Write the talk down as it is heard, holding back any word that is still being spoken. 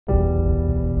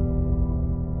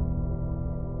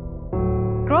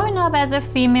up as a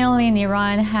female in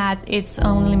Iran had its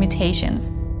own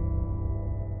limitations.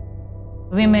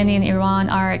 Women in Iran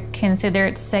are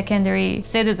considered secondary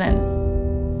citizens.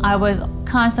 I was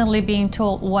constantly being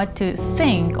told what to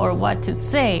think or what to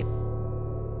say.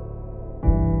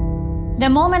 The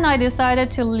moment I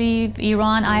decided to leave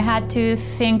Iran, I had to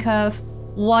think of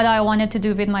what I wanted to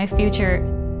do with my future.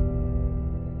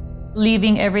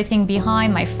 Leaving everything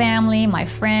behind, my family, my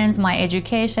friends, my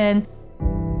education.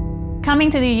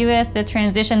 Coming to the US, the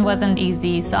transition wasn't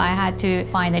easy, so I had to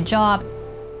find a job.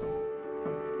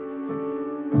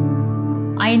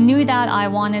 I knew that I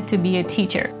wanted to be a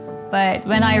teacher, but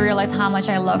when I realized how much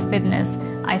I love fitness,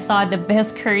 I thought the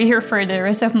best career for the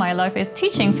rest of my life is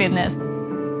teaching fitness.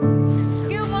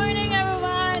 Good morning,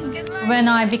 everyone. Good morning. When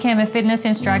I became a fitness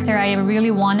instructor, I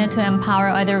really wanted to empower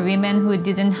other women who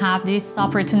didn't have this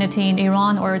opportunity in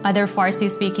Iran or other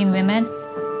Farsi-speaking women.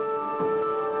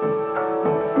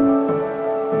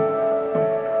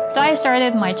 So I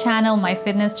started my channel, my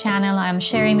fitness channel. I'm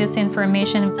sharing this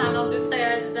information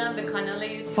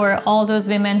for all those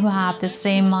women who have the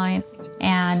same mind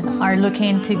and are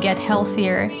looking to get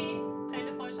healthier.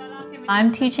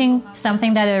 I'm teaching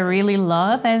something that I really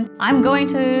love, and I'm going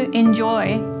to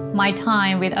enjoy my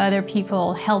time with other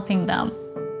people, helping them.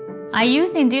 I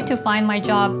used Indeed to find my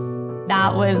job.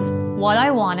 That was what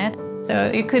I wanted, so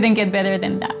it couldn't get better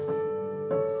than that.